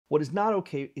What is not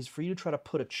okay is for you to try to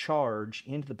put a charge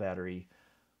into the battery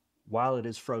while it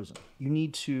is frozen. You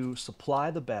need to supply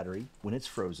the battery when it's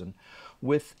frozen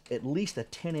with at least a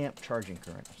 10 amp charging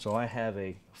current. So I have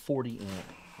a 40 amp,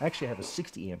 actually I have a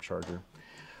 60 amp charger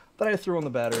that I threw on the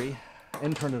battery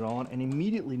and turned it on and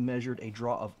immediately measured a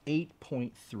draw of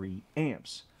 8.3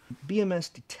 amps.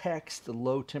 BMS detects the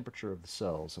low temperature of the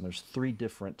cells, and there's 3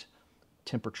 different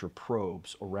temperature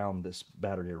probes around this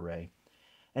battery array.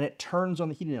 And it turns on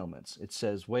the heating elements. It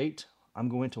says, wait, I'm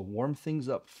going to warm things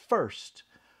up first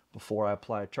before I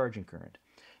apply a charging current.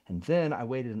 And then I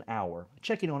waited an hour,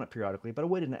 checking on it periodically, but I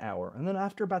waited an hour. And then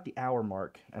after about the hour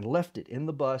mark, and left it in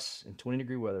the bus in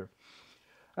 20-degree weather.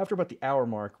 After about the hour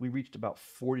mark, we reached about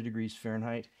 40 degrees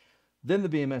Fahrenheit. Then the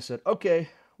BMS said, okay,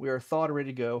 we are thawed and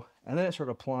ready to go. And then it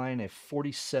started applying a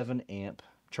 47 amp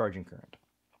charging current.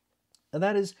 And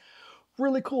that is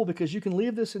really cool because you can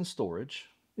leave this in storage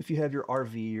if you have your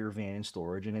RV or van in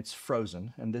storage and it's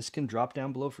frozen, and this can drop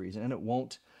down below freezing and it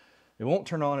won't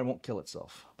turn on, it won't kill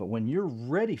itself. But when you're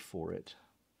ready for it,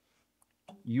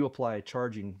 you apply a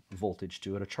charging voltage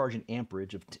to it, a charging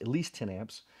amperage of at least 10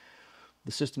 amps.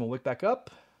 The system will wake back up,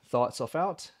 thaw itself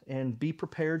out, and be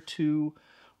prepared to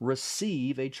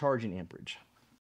receive a charging amperage.